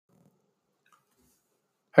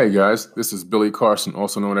Hey guys, this is Billy Carson,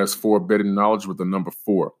 also known as Forbidden Knowledge with the number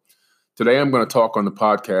 4. Today I'm going to talk on the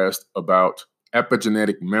podcast about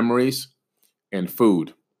epigenetic memories and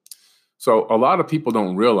food. So, a lot of people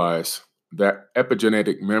don't realize that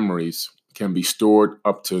epigenetic memories can be stored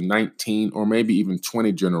up to 19 or maybe even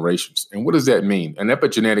 20 generations. And what does that mean? An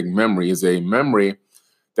epigenetic memory is a memory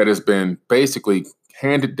that has been basically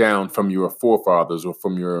handed down from your forefathers or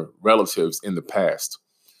from your relatives in the past.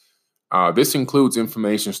 This includes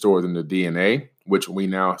information stored in the DNA, which we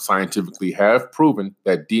now scientifically have proven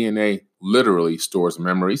that DNA literally stores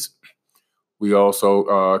memories. We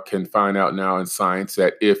also can find out now in science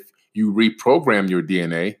that if you reprogram your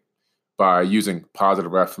DNA by using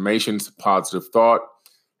positive affirmations, positive thought,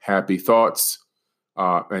 happy thoughts,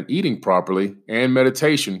 and eating properly and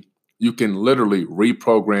meditation, you can literally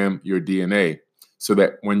reprogram your DNA so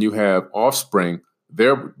that when you have offspring,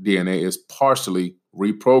 their DNA is partially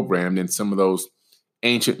reprogrammed, and some of those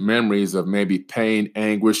ancient memories of maybe pain,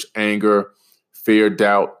 anguish, anger, fear,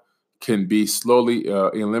 doubt can be slowly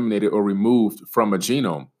eliminated or removed from a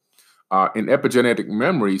genome. In epigenetic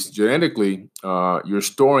memories, genetically, you're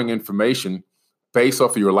storing information based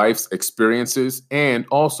off of your life's experiences and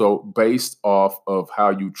also based off of how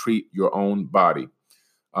you treat your own body.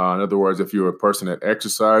 In other words, if you're a person that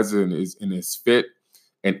exercises and is fit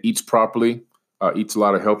and eats properly, eats a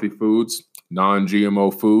lot of healthy foods,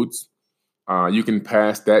 non-GMO foods, you can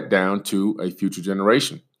pass that down to a future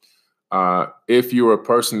generation. If you're a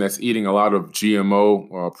person that's eating a lot of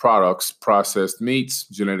GMO products, processed meats,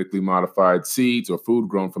 genetically modified seeds, or food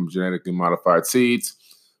grown from genetically modified seeds,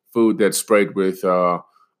 food that's sprayed with,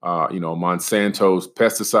 Monsanto's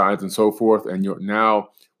pesticides and so forth, and you're now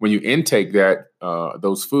when you intake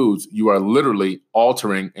those foods, you are literally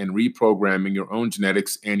altering and reprogramming your own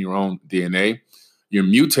genetics and your own DNA. You're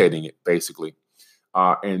mutating it basically,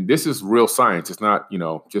 and this is real science. It's not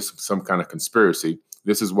just some kind of conspiracy.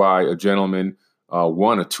 This is why a gentleman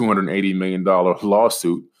won a $280 million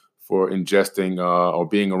lawsuit for ingesting or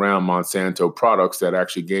being around Monsanto products that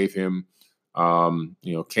actually gave him,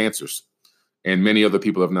 cancers. And many other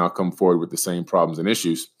people have now come forward with the same problems and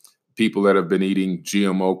issues. People that have been eating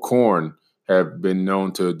GMO corn have been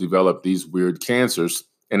known to develop these weird cancers,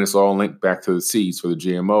 and it's all linked back to the seeds for the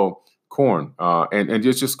GMO corn. And it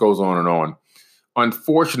just goes on and on.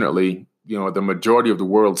 Unfortunately, the majority of the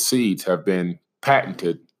world's seeds have been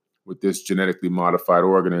patented with this genetically modified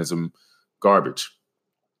organism garbage.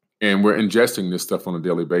 And we're ingesting this stuff on a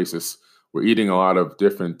daily basis. We're eating a lot of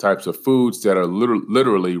different types of foods that are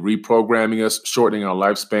literally reprogramming us, shortening our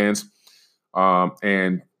lifespans.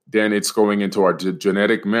 And then it's going into our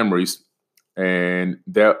genetic memories. And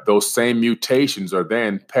those same mutations are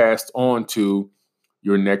then passed on to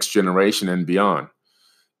your next generation and beyond.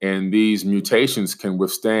 And these mutations can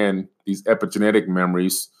withstand these epigenetic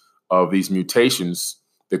memories of these mutations.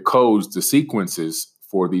 The codes, the sequences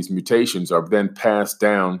for these mutations are then passed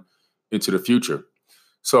down into the future.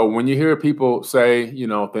 So when you hear people say,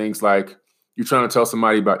 things like you're trying to tell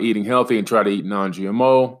somebody about eating healthy and try to eat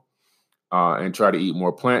non-GMO and try to eat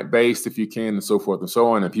more plant-based if you can and so forth and so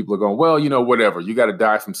on. And people are going, well, whatever, you got to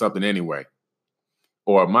die from something anyway.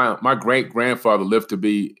 Or my great-grandfather lived to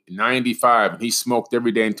be 95 and he smoked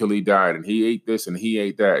every day until he died, and he ate this and he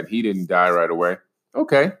ate that and he didn't die right away.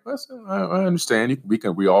 Okay, I understand.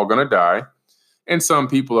 We all gonna die, and some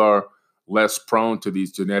people are less prone to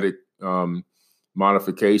these genetic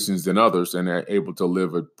modifications than others, and are able to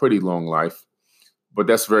live a pretty long life. But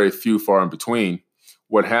that's very few, far in between.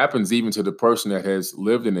 What happens even to the person that has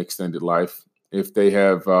lived an extended life, if they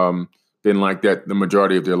have been like that the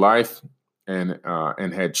majority of their life,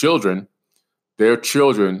 and had children, their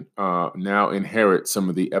children now inherit some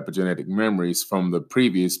of the epigenetic memories from the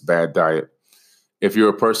previous bad diet. If you're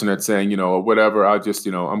a person that's saying, whatever, I'm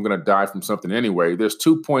going to die from something anyway, there's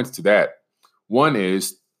 2 points to that. One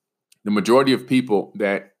is the majority of people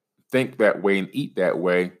that think that way and eat that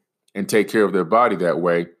way and take care of their body that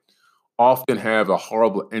way often have a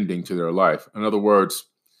horrible ending to their life. In other words,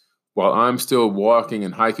 while I'm still walking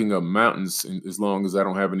and hiking up mountains, as long as I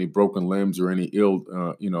don't have any broken limbs or any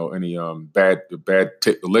bad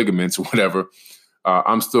ligaments or whatever,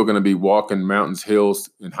 I'm still going to be walking mountains, hills,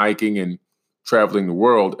 and hiking and traveling the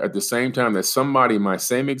world. At the same time that somebody my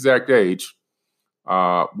same exact age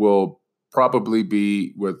will probably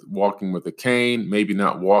be walking with a cane, maybe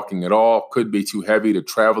not walking at all, could be too heavy to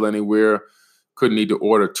travel anywhere, could need to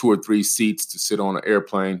order 2 or 3 seats to sit on an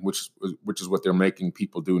airplane, which is what they're making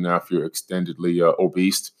people do now if you're extendedly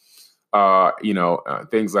obese,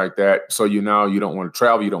 things like that. So you don't want to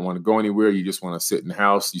travel, you don't want to go anywhere, you just want to sit in the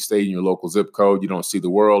house, you stay in your local zip code, you don't see the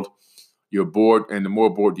world, you're bored, and the more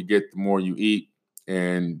bored you get, the more you eat,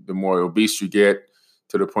 and the more obese you get,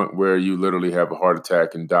 to the point where you literally have a heart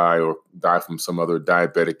attack and die, or die from some other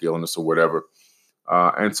diabetic illness or whatever.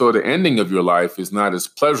 And so the ending of your life is not as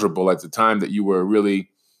pleasurable at the time that you were really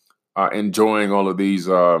enjoying all of these,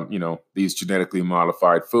 these genetically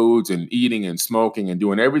modified foods and eating and smoking and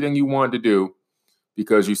doing everything you wanted to do,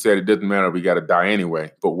 because you said it doesn't matter, we got to die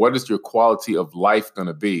anyway. But what is your quality of life going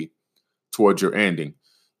to be towards your ending?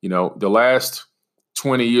 The last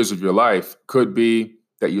 20 years of your life could be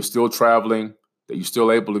that you're still traveling, that you're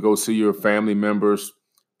still able to go see your family members,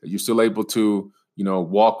 that you're still able to,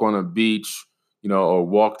 walk on a beach, or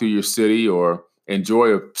walk through your city, or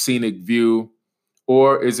enjoy a scenic view.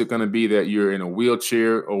 Or is it going to be that you're in a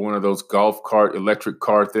wheelchair or one of those golf cart, electric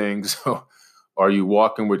car things? Are you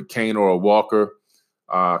walking with a cane or a walker?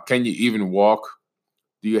 Can you even walk?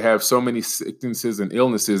 Do you have so many sicknesses and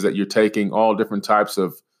illnesses that you're taking all different types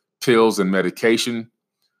of pills and medication?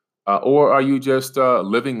 Or are you just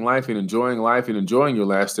living life and enjoying your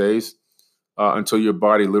last days until your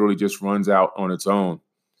body literally just runs out on its own?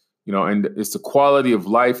 And it's the quality of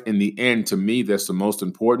life in the end, to me, that's the most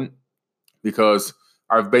important, because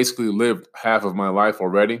I've basically lived half of my life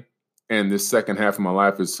already. And this second half of my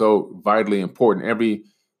life is so vitally important. Every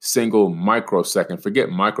single microsecond, forget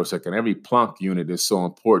microsecond, every Planck unit is so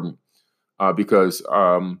important, because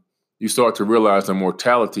you start to realize the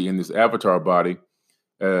mortality in this avatar body,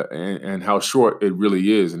 and how short it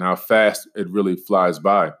really is and how fast it really flies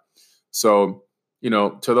by. So,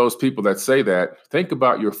 to those people that say that, think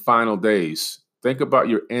about your final days. Think about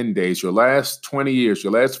your end days, your last 20 years,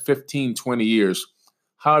 your last 15, 20 years.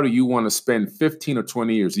 How do you want to spend 15 or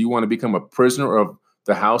 20 years? Do you want to become a prisoner of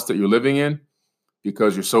the house that you're living in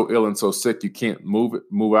because you're so ill and so sick you can't move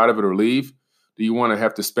out of it or leave? Do you want to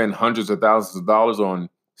have to spend hundreds of thousands of dollars on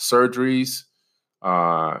surgeries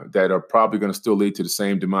that are probably going to still lead to the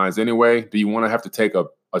same demise anyway? Do you want to have to take a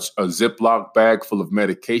Ziploc bag full of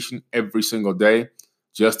medication every single day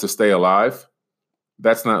just to stay alive?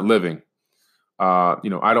 That's not living. I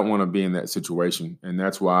don't want to be in that situation. And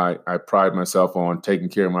that's why I pride myself on taking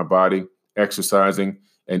care of my body, exercising,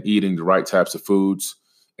 and eating the right types of foods.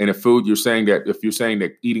 And if you're saying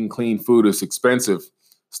that eating clean food is expensive,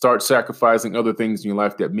 start sacrificing other things in your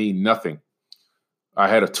life that mean nothing. I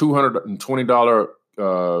had a $220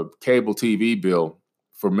 cable TV bill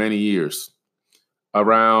for many years.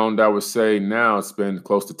 Around, I would say now it's been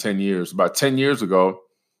close to 10 years. About 10 years ago,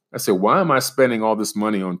 I said, why am I spending all this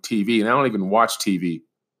money on TV? And I don't even watch TV.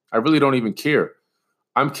 I really don't even care.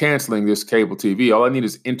 I'm canceling this cable TV. All I need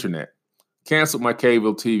is internet. Cancel my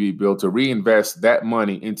cable TV bill to reinvest that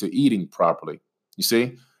money into eating properly. You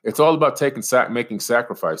see, it's all about making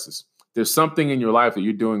sacrifices. There's something in your life that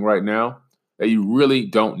you're doing right now that you really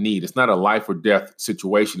don't need. It's not a life or death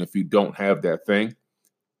situation if you don't have that thing.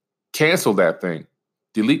 Cancel that thing.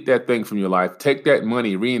 Delete that thing from your life. Take that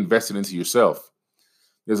money, reinvest it into yourself.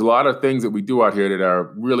 There's a lot of things that we do out here that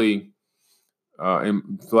are really,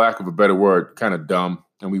 in lack of a better word, kind of dumb.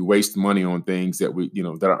 And we waste money on things that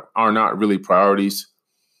that are not really priorities.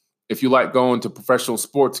 If you like going to professional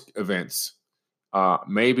sports events,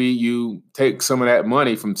 maybe you take some of that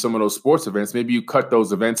money from some of those sports events. Maybe you cut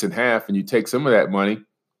those events in half and you take some of that money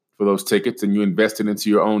for those tickets and you invest it into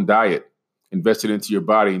your own diet, invest it into your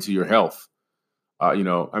body, into your health.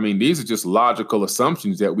 These are just logical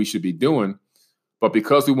assumptions that we should be doing. But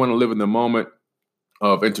because we want to live in the moment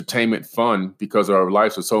of entertainment, fun, because our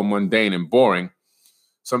lives are so mundane and boring,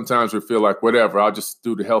 sometimes we feel like, whatever, I'll just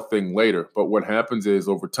do the health thing later. But what happens is,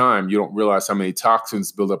 over time, you don't realize how many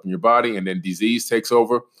toxins build up in your body, and then disease takes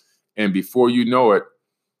over. And before you know it,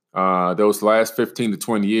 those last 15 to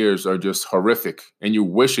 20 years are just horrific. And you're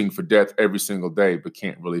wishing for death every single day, but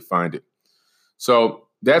can't really find it. So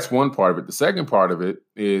that's one part of it. The second part of it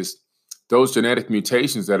is those genetic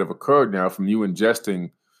mutations that have occurred now from you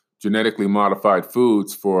ingesting genetically modified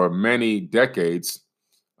foods for many decades,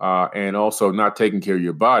 and also not taking care of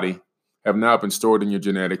your body, have now been stored in your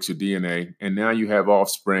genetics, your DNA, and now you have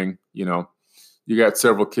offspring. You got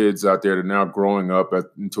several kids out there that are now growing up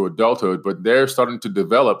into adulthood, but they're starting to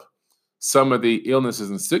develop some of the illnesses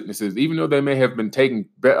and sicknesses. Even though they may have been taking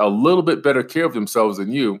a little bit better care of themselves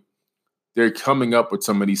than you, they're coming up with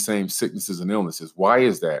some of these same sicknesses and illnesses. Why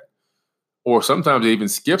is that? Or sometimes it even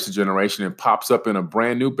skips a generation and pops up in a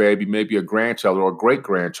brand new baby, maybe a grandchild or a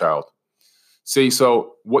great-grandchild. See,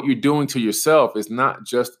 so what you're doing to yourself is not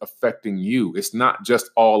just affecting you. It's not just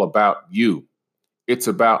all about you. It's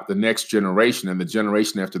about the next generation and the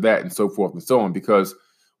generation after that, and so forth and so on, because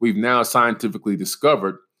we've now scientifically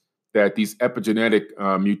discovered that these epigenetic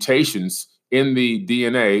mutations in the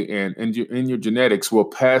DNA and in your genetics will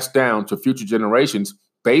pass down to future generations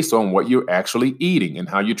based on what you're actually eating and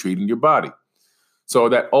how you're treating your body. So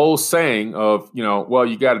that old saying of, well,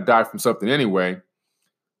 you got to die from something anyway.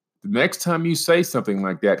 The next time you say something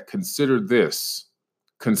like that, consider this.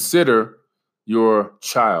 Consider your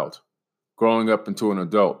child growing up into an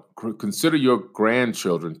adult. Consider your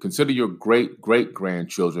grandchildren. Consider your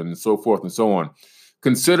great-great-grandchildren, and so forth and so on.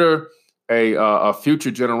 Consider a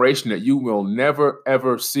future generation that you will never,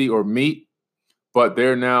 ever see or meet, but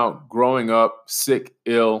they're now growing up sick,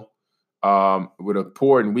 ill, with a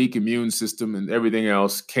poor and weak immune system and everything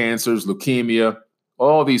else, cancers, leukemia,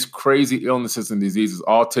 all these crazy illnesses and diseases,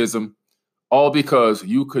 autism, all because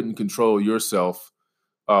you couldn't control yourself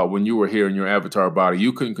when you were here in your avatar body.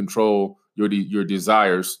 You couldn't control your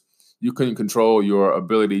desires. You couldn't control your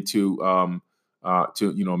ability to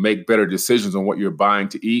make better decisions on what you're buying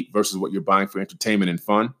to eat versus what you're buying for entertainment and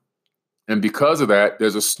fun. And because of that,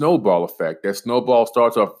 there's a snowball effect. That snowball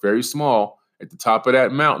starts off very small at the top of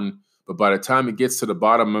that mountain, but by the time it gets to the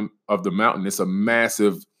bottom of the mountain, it's a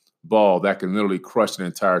massive ball that can literally crush an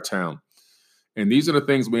entire town. And these are the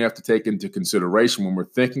things we have to take into consideration when we're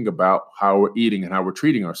thinking about how we're eating and how we're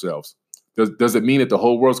treating ourselves. Does it mean that the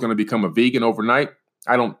whole world's going to become a vegan overnight?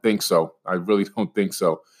 I don't think so. I really don't think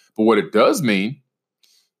so. But what it does mean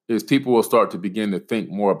is people will start to begin to think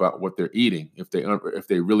more about what they're eating if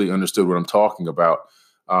they really understood what I'm talking about.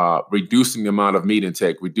 Reducing the amount of meat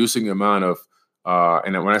intake, reducing the amount of,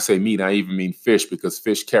 and when I say meat, I even mean fish, because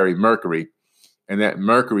fish carry mercury. And that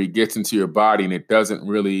mercury gets into your body and it doesn't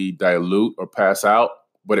really dilute or pass out,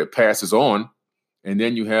 but it passes on. And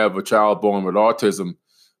then you have a child born with autism.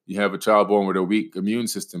 You have a child born with a weak immune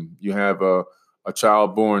system. You have a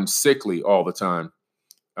child born sickly all the time.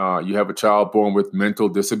 You have a child born with mental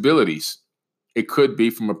disabilities. It could be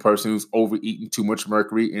from a person who's overeaten too much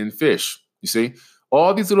mercury in fish. You see,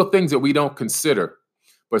 all these little things that we don't consider,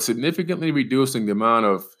 but significantly reducing the amount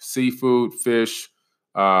of seafood, fish,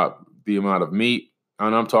 the amount of meat,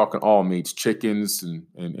 and I'm talking all meats, chickens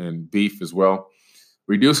and beef as well,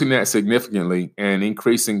 reducing that significantly and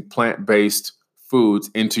increasing plant-based foods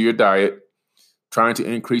into your diet, trying to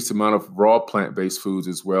increase the amount of raw plant-based foods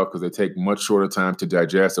as well, because they take much shorter time to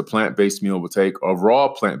digest. A raw plant-based meal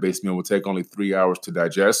will take only 3 hours to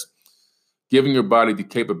digest, giving your body the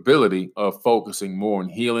capability of focusing more on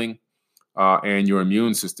healing and your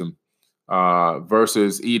immune system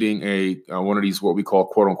versus eating one of these what we call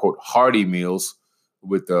quote unquote hearty meals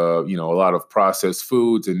with a lot of processed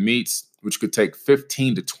foods and meats, which could take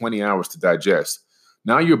 15 to 20 hours to digest.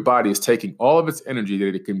 Now your body is taking all of its energy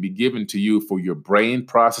that it can be given to you for your brain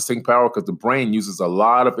processing power, because the brain uses a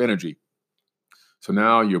lot of energy. So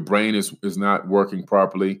now your brain is not working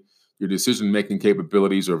properly. Your decision-making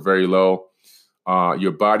capabilities are very low.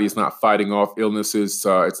 Your body is not fighting off illnesses.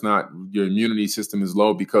 Your immunity system is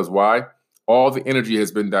low because why? All the energy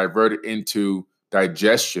has been diverted into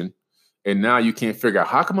digestion. And now you can't figure out,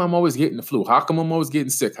 how come I'm always getting the flu? How come I'm always getting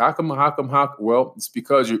sick? How come? Well, it's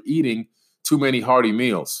because you're eating too many hearty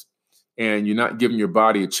meals and you're not giving your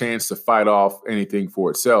body a chance to fight off anything for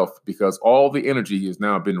itself, because all the energy has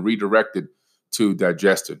now been redirected to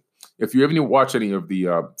digestion. If you ever watch any of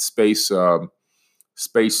the space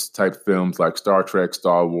type films like Star Trek,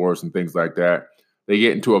 Star Wars, and things like that, they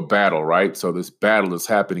get into a battle, right? So this battle is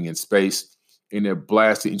happening in space and they're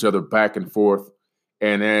blasting each other back and forth.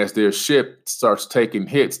 And as their ship starts taking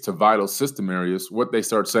hits to vital system areas, what they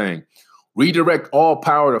start saying, redirect all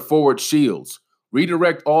power to forward shields,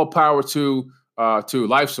 redirect all power to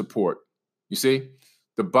life support. You see,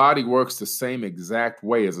 the body works the same exact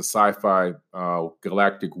way as a sci-fi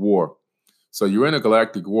galactic war. So you're in a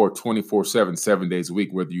galactic war 24/7, 7 days a week,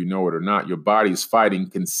 whether you know it or not. Your body is fighting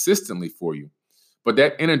consistently for you. But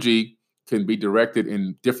that energy can be directed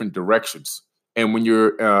in different directions. And when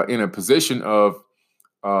you're in a position of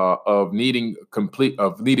needing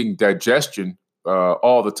digestion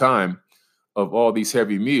all the time of all these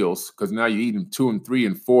heavy meals, because now you're eating 2 and 3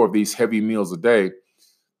 and 4 of these heavy meals a day,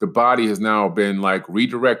 the body has now been like,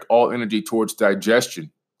 redirect all energy towards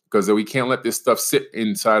digestion, because we can't let this stuff sit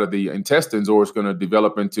inside of the intestines or it's going to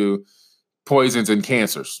develop into poisons and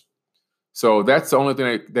cancers. So that's the only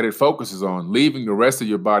thing that it focuses on, leaving the rest of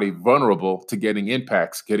your body vulnerable to getting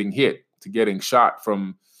impacts, getting hit, to getting shot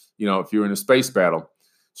from, if you're in a space battle,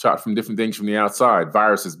 shot from different things from the outside,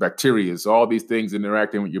 viruses, bacteria, all these things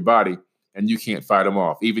interacting with your body, and you can't fight them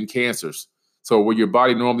off, even cancers. So where your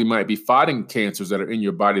body normally might be fighting cancers that are in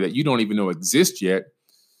your body that you don't even know exist yet,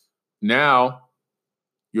 now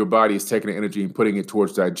your body is taking the energy and putting it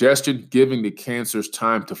towards digestion, giving the cancers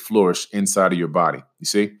time to flourish inside of your body. You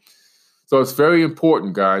see? So it's very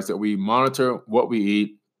important, guys, that we monitor what we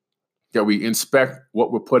eat, that we inspect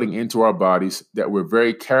what we're putting into our bodies, that we're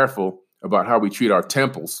very careful about how we treat our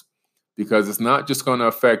temples, because it's not just going to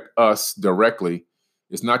affect us directly.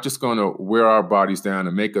 It's not just going to wear our bodies down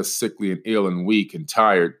and make us sickly and ill and weak and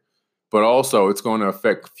tired, but also it's going to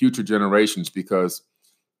affect future generations, because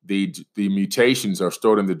the mutations are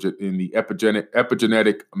stored in the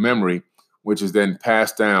epigenetic memory, which is then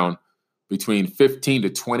passed down between 15 to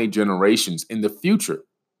 20 generations in the future.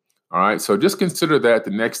 All right. So just consider that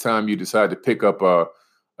the next time you decide to pick up a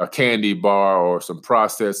candy bar or some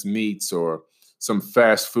processed meats or some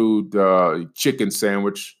fast food chicken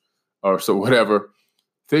sandwich or so whatever.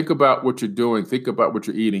 Think about what you're doing. Think about what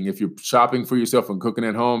you're eating. If you're shopping for yourself and cooking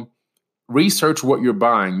at home, research what you're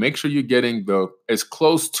buying. Make sure you're getting as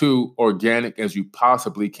close to organic as you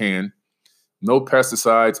possibly can. No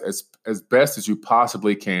pesticides, as best as you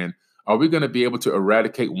possibly can. Are we going to be able to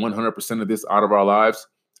eradicate 100% of this out of our lives?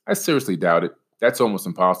 I seriously doubt it. That's almost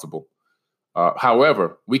impossible.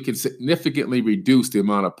 However, we can significantly reduce the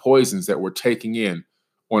amount of poisons that we're taking in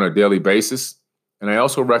on a daily basis. And I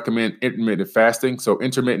also recommend intermittent fasting. So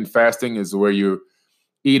intermittent fasting is where you're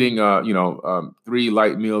eating, 3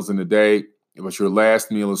 light meals in a day, but your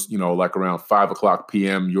last meal is, like around 5 o'clock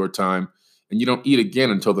p.m. your time, and you don't eat again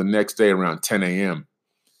until the next day around 10 a.m.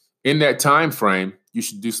 In that time frame, you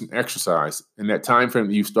should do some exercise. In that time frame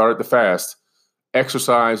that you started the fast,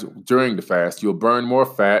 exercise during the fast. You'll burn more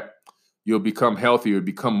fat. You'll become healthier. You'll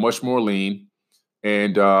become much more lean.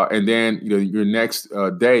 And then your next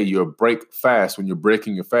day, you'll break fast. When you're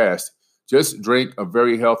breaking your fast, just drink a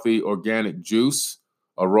very healthy organic juice,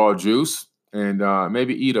 a raw juice, and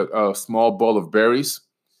maybe eat a small bowl of berries.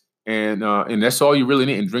 And that's all you really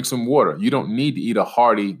need. And drink some water. You don't need to eat a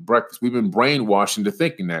hearty breakfast. We've been brainwashed into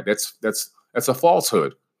thinking that. That's a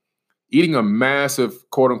falsehood. Eating a massive,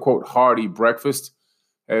 quote unquote, hearty breakfast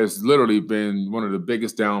has literally been one of the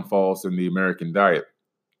biggest downfalls in the American diet.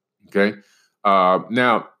 Okay.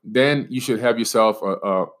 Now, then you should have yourself,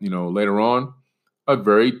 later on, a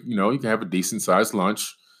very, you can have a decent sized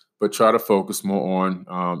lunch, but try to focus more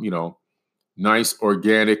on, nice,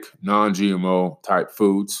 organic, non-GMO type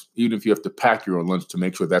foods, even if you have to pack your own lunch to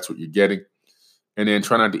make sure that's what you're getting. And then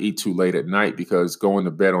try not to eat too late at night, because going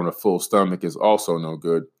to bed on a full stomach is also no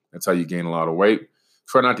good. That's how you gain a lot of weight.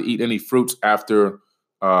 Try not to eat any fruits after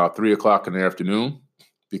 3 o'clock in the afternoon,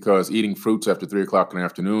 because eating fruits after 3 o'clock in the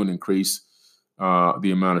afternoon increase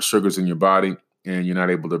the amount of sugars in your body, and you're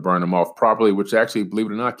not able to burn them off properly, which actually, believe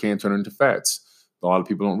it or not, can turn into fats. A lot of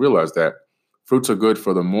people don't realize that. Fruits are good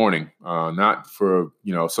for the morning, not for,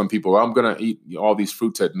 some people, I'm going to eat all these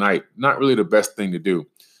fruits at night. Not really the best thing to do.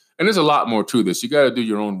 And there's a lot more to this. You got to do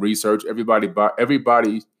your own research.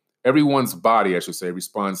 Everyone's body, I should say,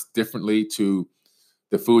 responds differently to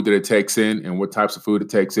the food that it takes in and what types of food it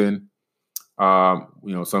takes in.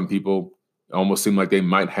 Some people almost seem like they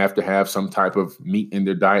might have to have some type of meat in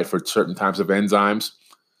their diet for certain types of enzymes.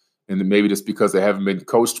 And then maybe just because they haven't been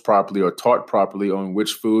coached properly or taught properly on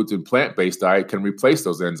which foods and plant-based diet can replace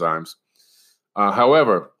those enzymes.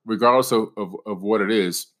 However, regardless of what it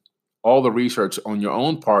is, all the research on your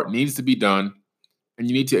own part needs to be done. And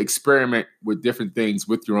you need to experiment with different things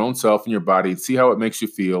with your own self and your body and see how it makes you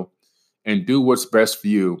feel and do what's best for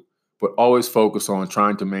you. But always focus on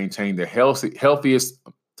trying to maintain the healthiest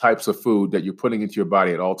types of food that you're putting into your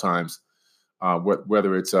body at all times,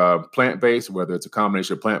 whether it's plant-based, whether it's a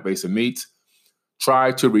combination of plant-based and meats.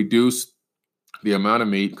 Try to reduce the amount of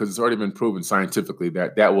meat, because it's already been proven scientifically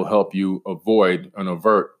that will help you avoid and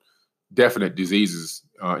avert definite diseases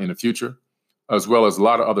in the future, as well as a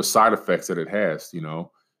lot of other side effects that it has.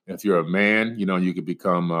 If you're a man, you could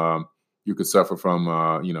become, you could suffer from,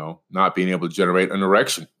 not being able to generate an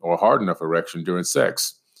erection or a hard enough erection during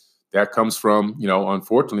sex. That comes from,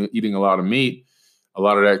 unfortunately, eating a lot of meat. A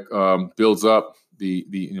lot of that builds up the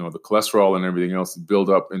cholesterol and everything else build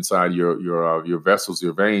up inside your vessels,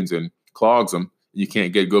 your veins, and clogs them. You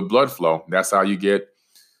can't get good blood flow. That's how you get,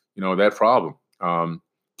 that problem.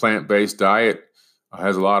 Plant-based diet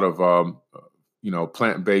has a lot of,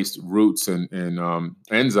 plant-based roots and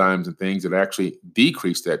enzymes and things that actually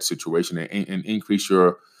decrease that situation and increase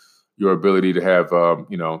your ability to have,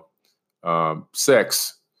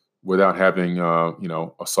 sex without having,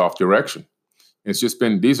 a soft erection. It's just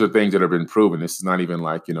these are things that have been proven. This is not even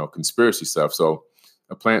like, conspiracy stuff. So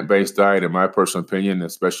a plant-based diet, in my personal opinion,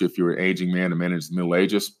 especially if you're an aging man, a man in his middle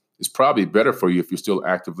ages, is probably better for you if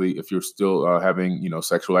you're still having,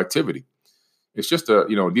 sexual activity. It's just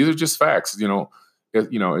these are just facts.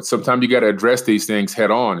 It's sometimes you got to address these things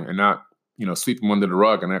head on and not, sweep them under the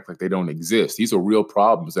rug and act like they don't exist. These are real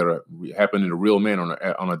problems that are happening to real men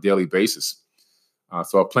on a daily basis.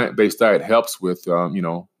 So a plant-based diet helps with,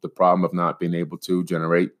 the problem of not being able to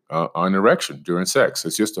generate an erection during sex.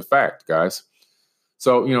 It's just a fact, guys.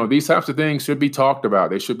 So, these types of things should be talked about.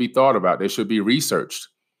 They should be thought about. They should be researched.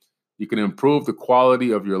 You can improve the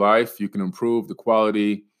quality of your life. You can improve the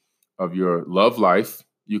quality of your love life.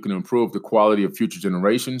 You can improve the quality of future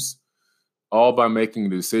generations, all by making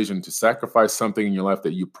the decision to sacrifice something in your life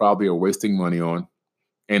that you probably are wasting money on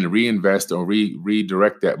and reinvest or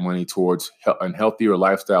redirect that money towards a healthier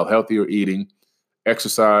lifestyle, healthier eating,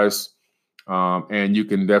 exercise. And you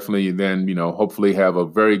can definitely then, hopefully have a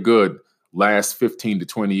very good last 15 to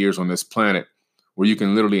 20 years on this planet where you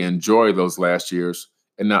can literally enjoy those last years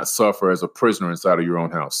and not suffer as a prisoner inside of your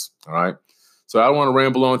own house. All right. So I don't want to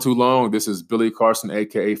ramble on too long. This is Billy Carson,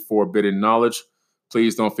 aka Forbidden Knowledge.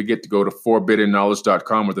 Please don't forget to go to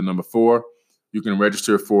forbiddenknowledge.com with the number 4. You can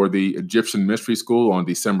register for the Egyptian Mystery School on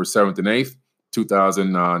December 7th and 8th,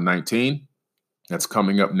 2019. That's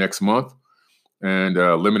coming up next month. And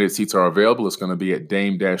limited seats are available. It's going to be at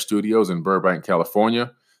Dame Dash Studios in Burbank,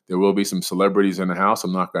 California. There will be some celebrities in the house.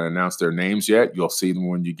 I'm not going to announce their names yet. You'll see them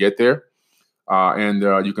when you get there. And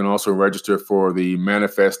you can also register for the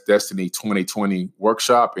Manifest Destiny 2020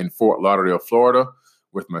 workshop in Fort Lauderdale, Florida,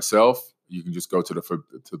 with myself. You can just go to the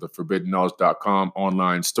forbiddenknowledge.com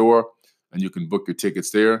online store, and you can book your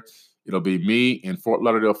tickets there. It'll be me in Fort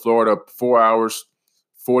Lauderdale, Florida, 4 hours,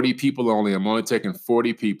 40 people only. I'm only taking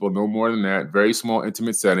 40 people, no more than that. Very small,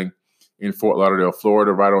 intimate setting in Fort Lauderdale,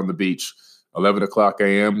 Florida, right on the beach, 11 o'clock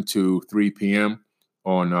a.m. to 3 p.m.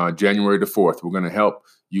 on January the 4th. We're going to help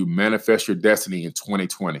you manifest your destiny in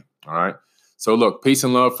 2020. All right. So look, peace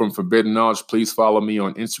and love from Forbidden Knowledge. Please follow me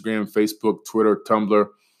on Instagram, Facebook, Twitter, Tumblr,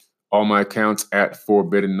 all my accounts at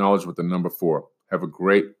Forbidden Knowledge with the number 4. Have a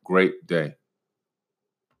great, great day.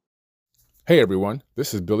 Hey, everyone.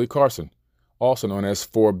 This is Billy Carson, also known as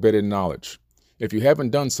Forbidden Knowledge. If you haven't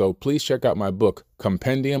done so, please check out my book,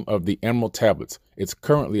 Compendium of the Emerald Tablets. It's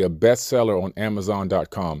currently a bestseller on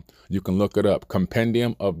Amazon.com. You can look it up,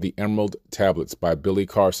 Compendium of the Emerald Tablets by Billy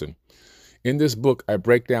Carson. In this book, I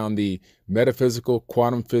break down the metaphysical,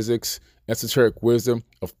 quantum physics, esoteric wisdom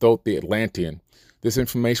of Thoth the Atlantean. This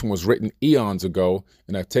information was written eons ago,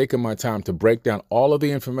 and I've taken my time to break down all of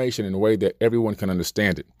the information in a way that everyone can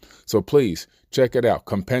understand it. So please, check it out,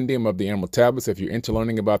 Compendium of the Emerald Tablets. If you're into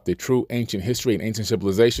learning about the true ancient history and ancient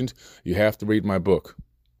civilizations, you have to read my book.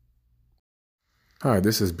 Hi,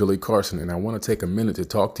 this is Billy Carson, and I want to take a minute to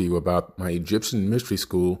talk to you about my Egyptian Mystery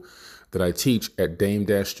School that I teach at Dame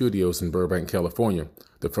Dash Studios in Burbank, California.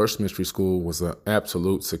 The first mystery school was an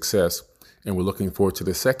absolute success, and we're looking forward to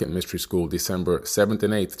the second mystery school, December 7th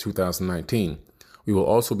and 8th, 2019. We will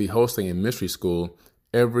also be hosting a mystery school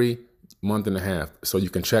every month and a half, so you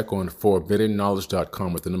can check on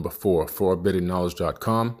forbiddenknowledge.com with the number 4,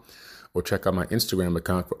 forbiddenknowledge.com, or check out my Instagram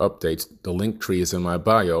account for updates. The link tree is in my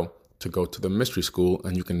bio to go to the mystery school,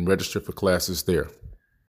 and you can register for classes there.